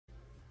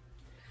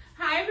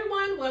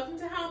welcome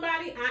to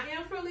Homebody. I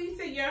am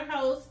Felisa, your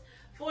host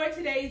for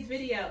today's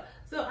video.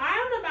 So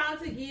I'm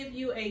about to give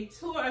you a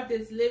tour of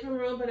this living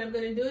room, but I'm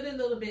going to do it a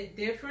little bit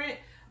different.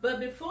 But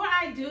before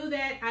I do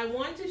that, I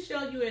want to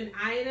show you an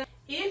item.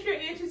 If you're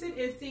interested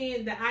in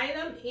seeing the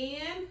item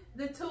and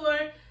the tour,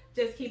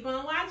 just keep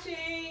on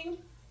watching.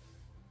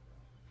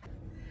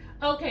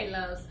 Okay,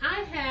 loves,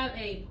 I have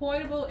a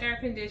portable air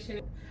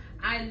conditioner.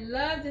 I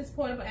love this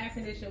portable air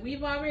conditioner.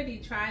 We've already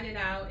tried it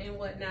out and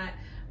whatnot,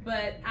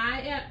 but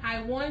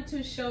I want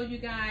to show you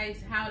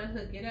guys how to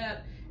hook it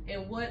up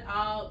and what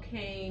all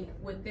came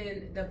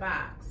within the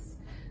box.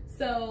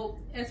 So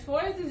as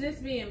far as this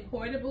being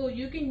portable,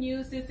 you can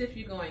use this if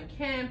you're going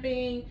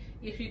camping,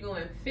 if you're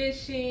going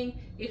fishing,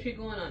 if you're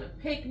going on a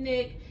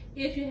picnic,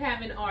 if you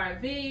have an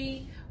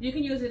RV. You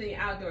can use it in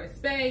outdoor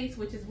space,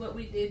 which is what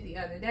we did the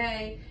other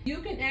day. You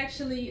can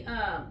actually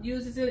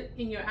use it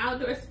in your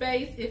outdoor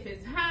space if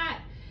it's hot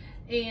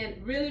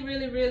and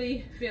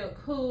really feel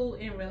cool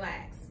and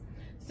relaxed.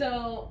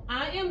 So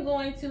I am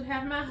going to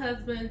have my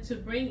husband to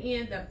bring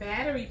in the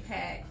battery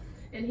pack,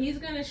 and he's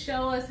going to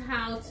show us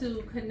how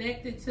to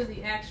connect it to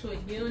the actual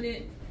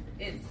unit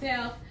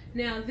itself.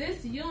 Now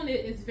this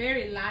unit is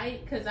very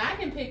light because I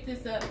can pick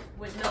this up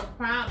with no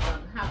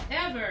problem.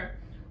 However,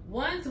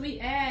 once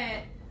we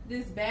add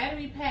this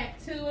battery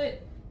pack to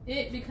it,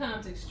 it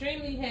becomes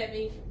extremely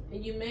heavy,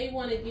 and you may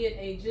want to get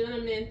a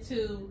gentleman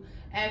to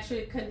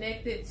actually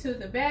connect it to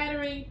the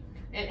battery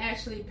and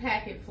actually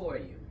pack it for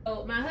you.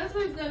 So my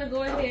husband's going to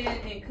go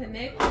ahead and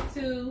connect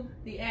it to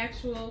the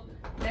actual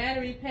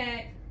battery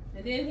pack,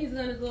 and then he's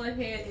going to go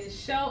ahead and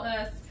show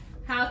us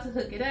how to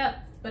hook it up.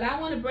 But I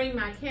want to bring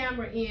my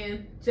camera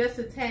in just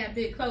a tad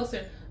bit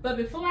closer. But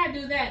before I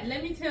do that,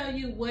 let me tell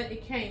you what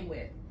it came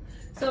with.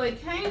 So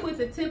it came with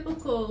a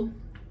typical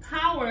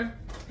power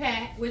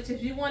pack, which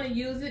if you want to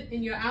use it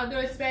in your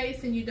outdoor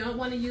space and you don't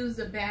want to use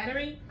the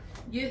battery,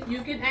 you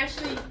can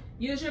actually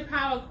use your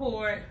power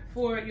cord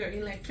for your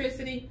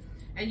electricity,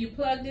 and you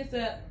plug this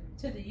up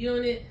to the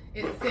unit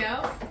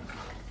itself.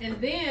 And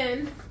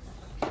then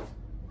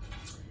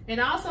it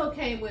also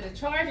came with a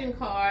charging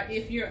card.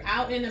 If you're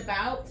out and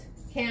about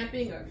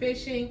camping or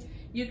fishing,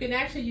 you can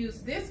actually use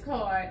this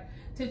card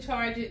to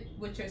charge it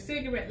with your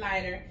cigarette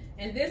lighter,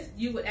 and this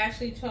you would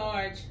actually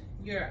charge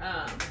your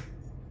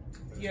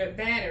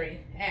battery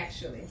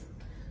actually.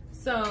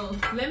 So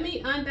let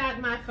me undock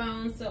my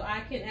phone so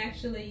I can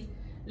actually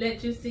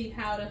let you see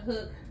how to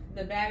hook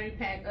the battery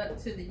pack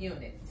up to the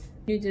unit.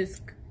 You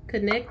just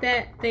connect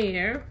that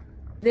there,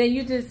 then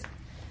you just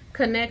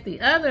connect the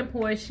other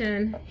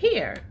portion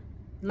here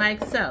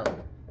like so.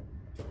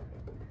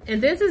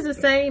 And this is the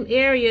same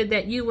area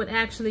that you would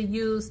actually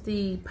use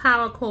the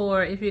power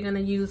cord if you're going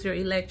to use your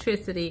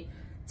electricity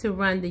to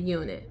run the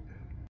unit.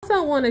 I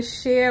also want to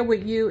share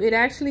with you, it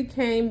actually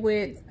came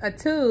with a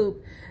tube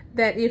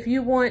that if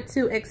you want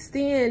to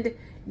extend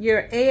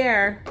your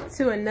air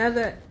to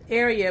another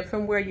area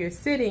from where you're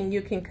sitting,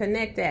 you can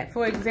connect that.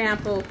 For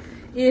example,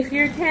 if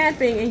you're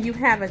camping and you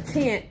have a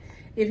tent,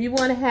 if you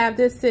want to have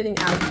this sitting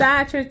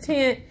outside your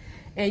tent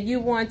and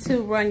you want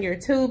to run your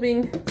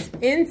tubing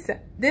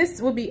inside,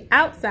 this will be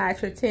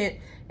outside your tent,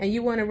 and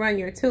you want to run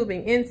your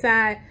tubing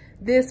inside,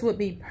 this would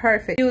be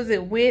perfect. Use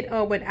it with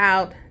or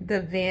without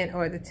the vent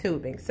or the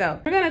tubing. So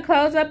we're going to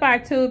close up our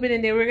tubing,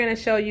 and then we're going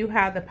to show you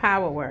how the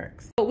power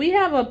works. So we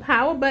have a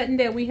power button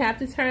that we have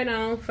to turn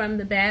on from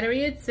the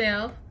battery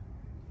itself.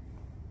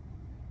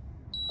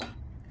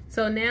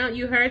 So now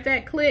you heard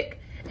that click.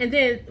 And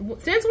then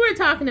since we're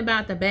talking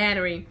about the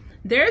battery,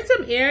 there's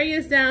some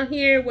areas down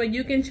here where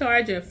you can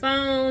charge your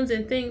phones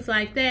and things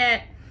like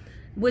that,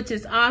 which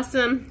is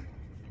awesome.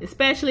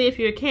 Especially if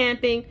you're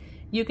camping,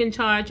 you can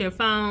charge your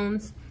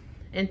phones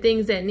and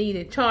things that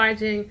needed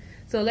charging.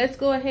 So let's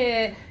go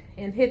ahead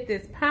and hit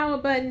this power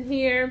button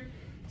here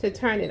to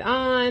turn it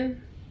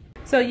on.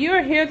 So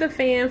you'll hear the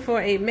fan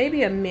for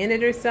maybe a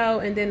minute or so,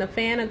 and then the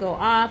fan will go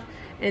off,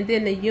 and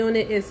then the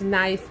unit is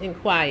nice and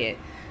quiet.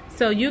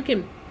 So you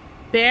can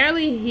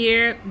barely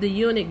hear the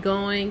unit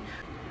going,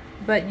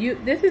 but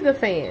this is a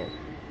fan.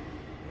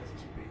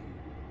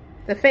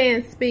 The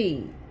fan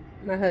speed.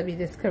 My hubby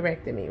just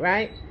corrected me,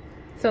 right?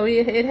 So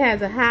it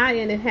has a high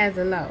and it has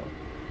a low.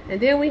 And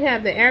then we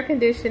have the air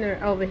conditioner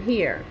over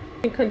here.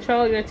 You can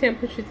control your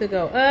temperature to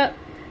go up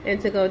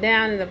and to go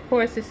down, and of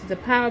course this is the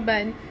power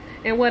button.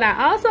 And what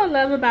I also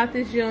love about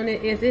this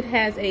unit is it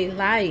has a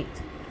light.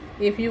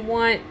 If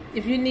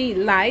you need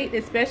light,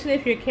 especially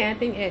if you're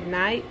camping at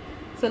night.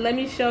 So let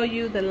me show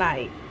you the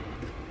light.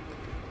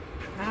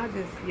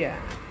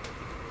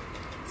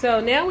 So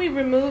now we've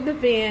removed the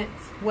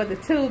vents with the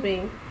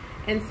tubing,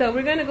 and so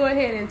we're going to go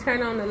ahead and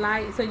turn on the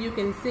light so you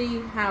can see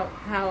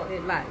how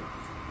it lights.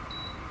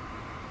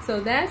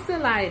 So that's the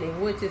lighting,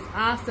 which is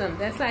awesome.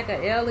 That's like a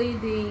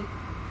LED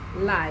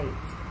light.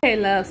 Okay,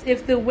 loves,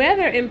 if the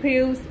weather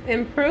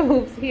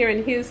improves here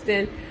in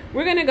Houston,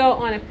 we're going to go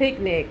on a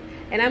picnic,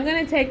 and I'm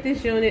going to take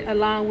this unit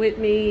along with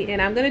me,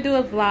 and I'm going to do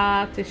a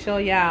vlog to show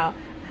y'all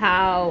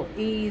how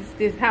easy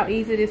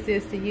this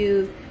is to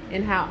use.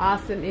 and how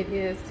awesome it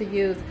is to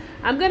use.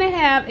 I'm going to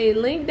have a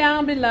link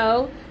down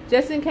below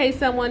just in case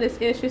someone is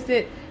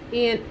interested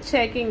in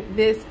checking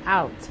this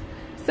out.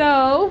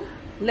 So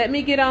let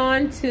me get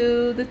on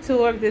to the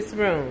tour of this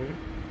room.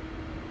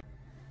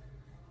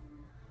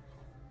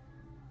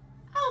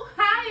 Oh,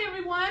 hi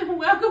everyone.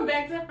 Welcome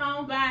back to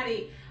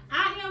Homebody.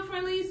 I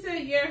am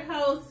Lisa, your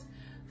host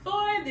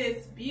for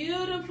this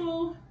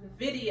beautiful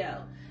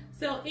video.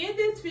 So in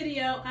this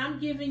video, I'm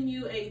giving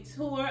you a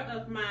tour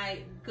of my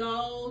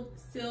gold,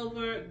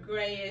 silver,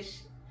 grayish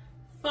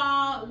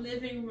fall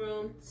living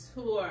room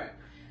tour.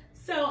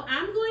 So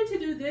I'm going to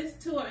do this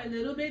tour a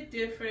little bit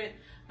different.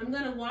 I'm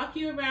going to walk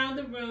you around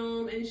the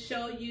room and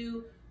show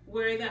you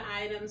where the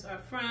items are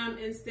from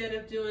instead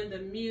of doing the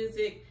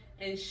music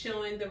and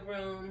showing the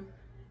room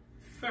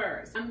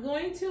first. I'm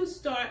going to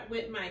start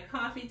with my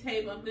coffee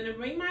table. I'm going to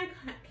bring my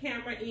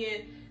camera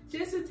in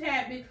just a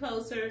tad bit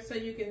closer so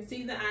you can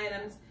see the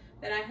items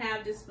that I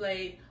have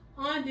displayed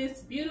on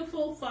this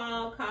beautiful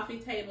fall coffee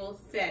table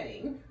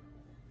setting.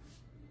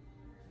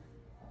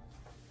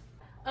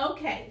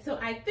 Okay, so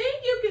I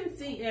think you can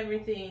see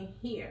everything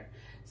here.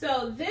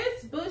 So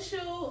this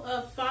bushel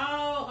of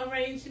fall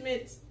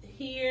arrangements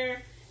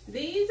here,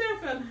 these are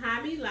from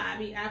Hobby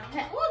Lobby. I'm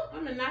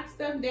gonna knock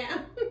stuff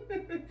down.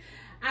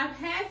 I've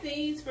had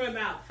these for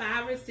about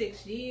 5 or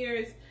 6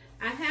 years.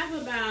 I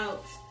think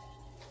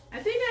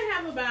I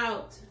have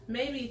about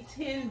maybe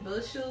 10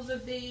 bushels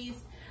of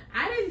these.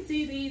 I didn't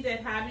see these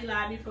at Hobby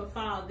Lobby for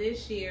fall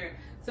this year.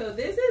 So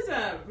this is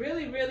a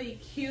really, really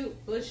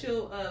cute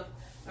bushel of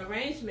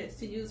arrangements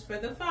to use for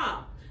the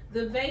fall.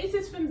 The vase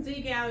is from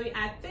Z Gallery.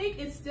 I think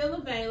it's still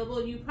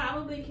available. You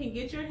probably can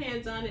get your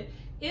hands on it.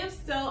 If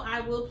so,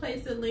 I will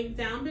place a link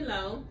down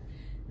below.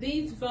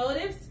 These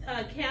votive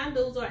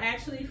candles are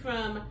actually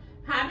from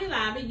Hobby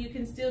Lobby. You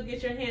can still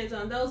get your hands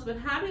on those, but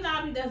Hobby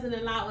Lobby doesn't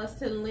allow us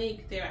to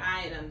link their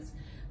items.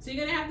 So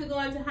you're gonna have to go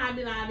into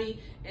Hobby Lobby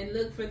and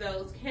look for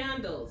those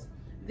candles.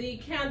 The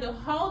candle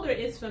holder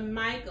is from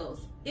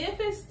Michael's.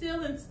 If it's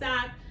still in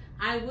stock,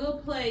 I will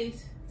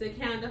place the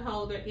candle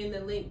holder in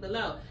the link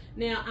below.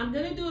 Now I'm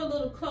gonna do a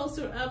little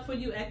closer up for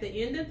you at the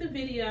end of the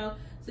video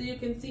so you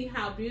can see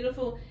how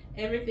beautiful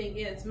everything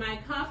is. My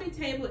coffee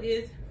table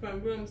is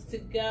from Rooms to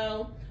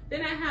Go.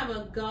 Then I have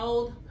a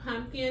gold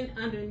pumpkin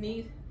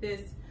underneath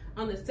this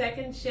on the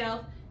second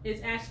shelf.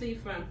 It's actually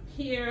from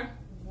Pier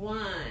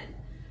 1.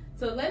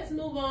 So let's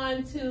move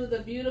on to the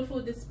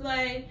beautiful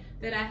display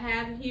that I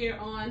have here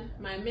on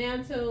my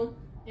mantle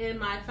and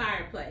my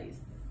fireplace.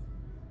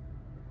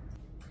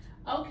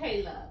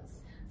 Okay, loves.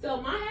 So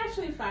my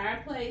actually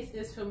fireplace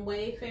is from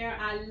Wayfair.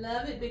 I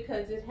love it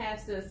because it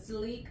has a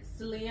sleek,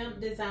 slim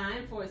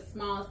design for a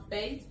small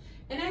space.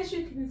 And as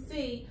you can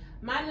see,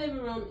 my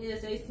living room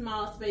is a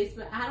small space,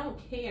 but I don't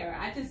care.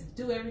 I just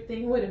do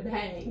everything with a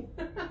bang.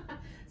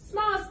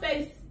 Small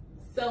space,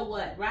 so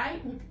what,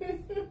 right?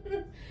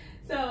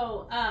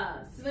 So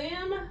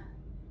slim,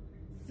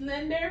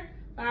 slender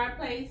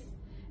fireplace,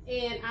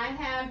 and I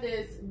have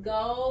this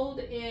gold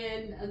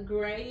and a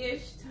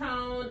grayish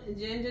tone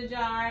ginger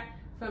jar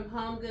from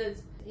Home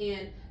Goods.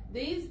 And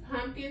these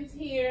pumpkins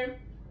here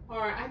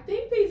are, I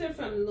think these are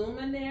from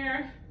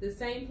Luminaire, the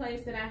same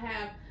place that I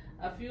have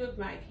a few of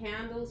my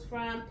candles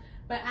from,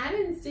 but I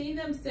didn't see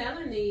them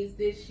selling these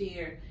this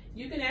year.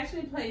 You can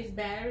actually place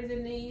batteries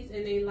in these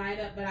and they light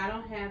up, but I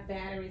don't have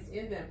batteries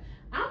in them.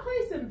 I'll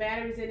place some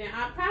batteries in there.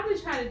 I'll probably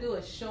try to do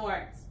a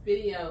shorts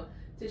video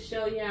to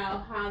show y'all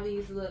how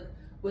these look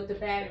with the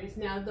batteries.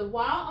 Now the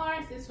wall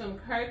arts is from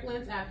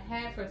Kirkland's. I've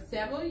had for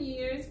several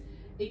years.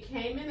 It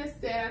came in a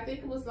set. I think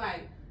it was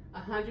like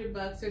 $100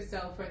 or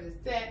so for the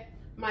set.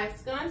 My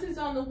sconces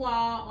on the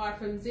wall are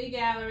from Z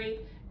Gallery,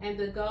 and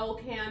the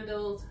gold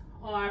candles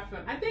are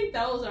from, I think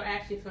those are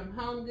actually from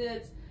Home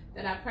Goods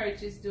that I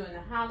purchased during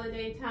the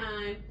holiday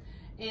time.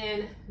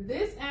 And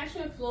this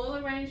actual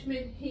floral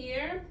arrangement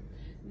here,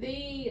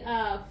 the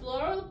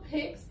floral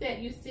picks that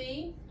you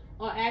see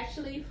are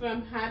actually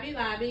from Hobby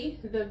Lobby.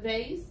 The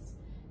vase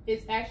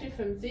is actually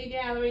from Z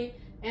Gallery,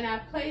 and I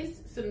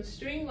placed some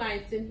string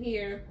lights in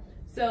here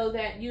so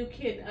that you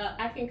can,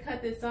 I can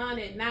cut this on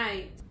at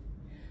night.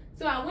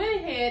 So I went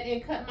ahead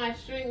and cut my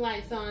string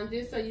lights on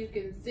just so you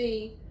can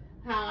see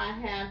how I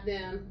have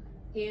them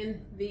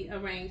in the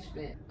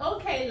arrangement.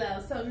 Okay,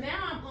 love, so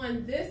now I'm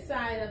on this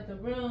side of the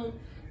room.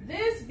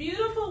 This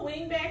beautiful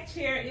wingback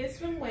chair is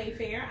from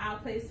Wayfair. I'll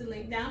place the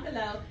link down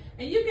below.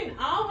 And you can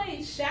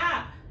always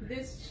shop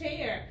this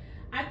chair.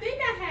 I think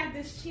I have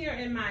this chair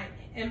in my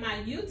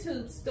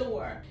YouTube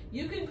store.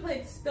 You can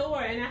click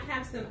store and I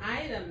have some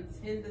items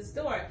in the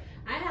store.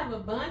 I have a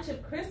bunch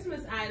of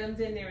Christmas items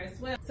in there as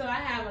well. So I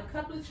have a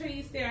couple of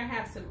trees there. I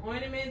have some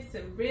ornaments,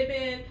 some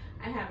ribbon.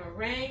 I have a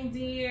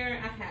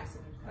reindeer. I have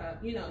some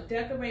you know,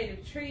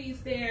 decorative trees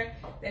there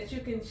that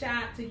you can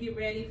shop to get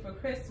ready for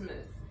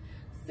Christmas.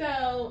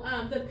 So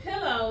the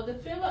pillow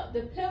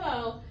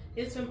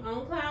is from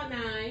On Cloud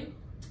 9.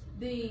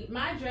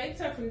 My drapes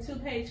are from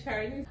 2-Page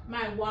Curtains.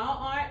 My wall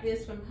art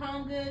is from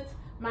Home Goods.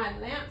 My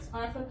lamps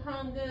are from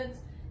Home Goods.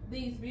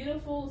 These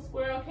beautiful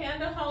squirrel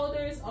candle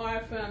holders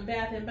are from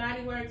Bath and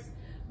Body Works.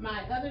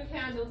 My other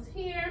candles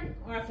here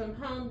are from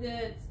Home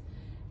Goods,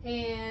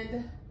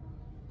 and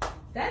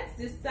that's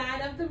this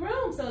side of the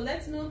room. So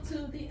let's move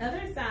to the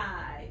other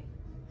side.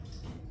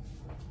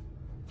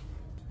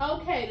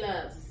 Okay,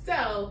 loves.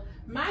 So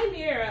my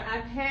mirror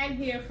I've had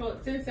here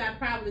since I've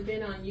probably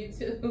been on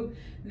YouTube.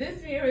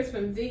 This mirror is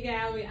from Z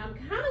Gallery. I'm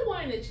kind of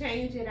wanting to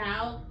change it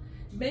out.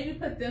 Maybe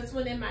put this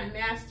one in my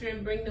master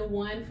and bring the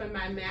one from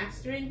my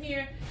master in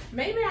here.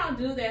 Maybe I'll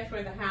do that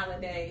for the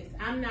holidays.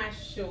 I'm not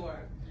sure.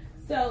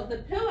 So the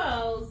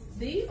pillows,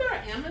 these are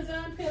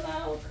Amazon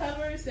pillow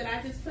covers that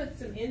I just put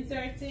some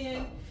inserts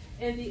in.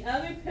 And the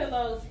other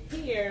pillows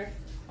here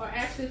are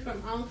actually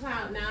from On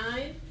Cloud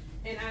 9.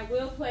 And I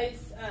will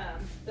place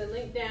the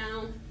link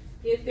down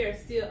if they're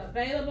still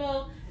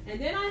available. And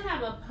then I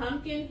have a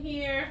pumpkin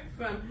here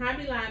from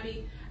Hobby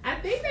Lobby. I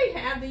think they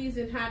have these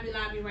in Hobby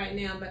Lobby right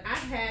now, but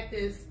I've had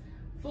this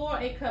for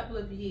a couple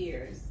of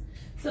years.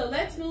 So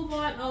let's move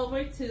on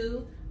over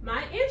to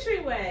my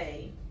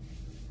entryway.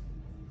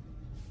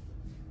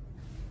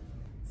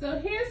 So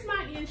here's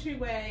my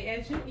entryway.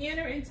 As you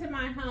enter into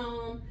my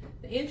home,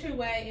 the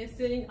entryway is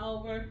sitting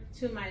over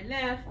to my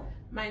left.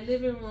 My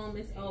living room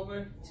is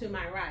over to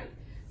my right.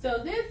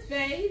 So this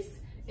vase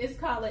is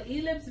called an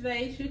ellipse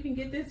vase. You can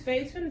get this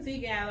vase from Z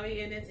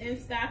Gallery, and it's in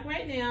stock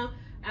right now.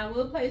 I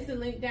will place the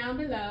link down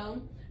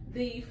below.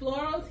 The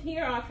florals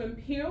here are from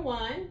Pier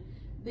 1.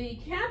 The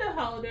candle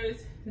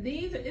holders,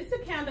 it's a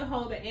candle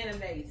holder and a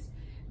vase.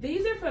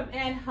 These are from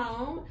At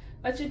Home,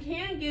 but you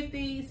can get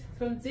these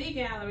from Z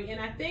Gallery, and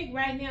I think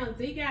right now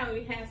Z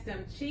Gallery has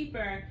them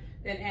cheaper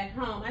than At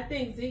Home. I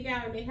think Z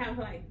Gallery may have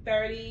like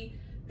 30,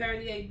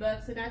 38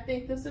 bucks, and I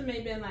think this one may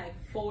have been like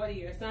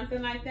 40 or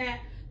something like that.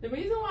 The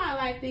reason why I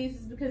like these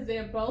is because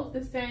they're both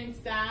the same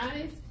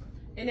size,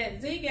 and at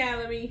Z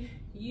Gallery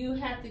you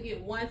have to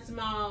get one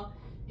small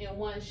and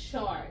one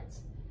short.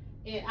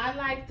 And I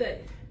like the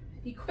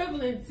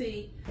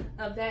equivalency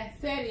of that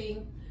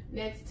setting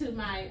next to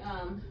my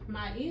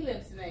my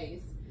ellipse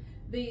vase.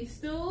 The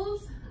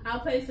stools, I'll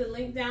place a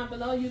link down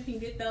below. You can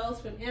get those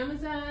from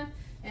Amazon.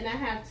 And I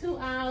have two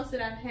aisles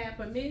that I've had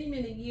for many,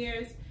 many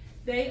years.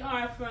 They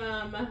are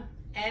from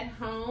At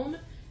Home,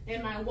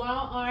 and my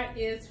wall art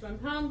is from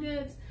Home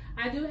Goods.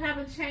 I do have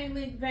a chain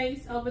link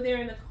vase over there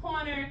in the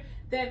corner.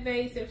 That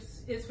vase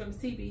is from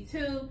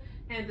CB2,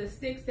 and the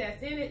sticks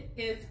that's in it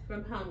is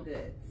from Home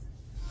Goods.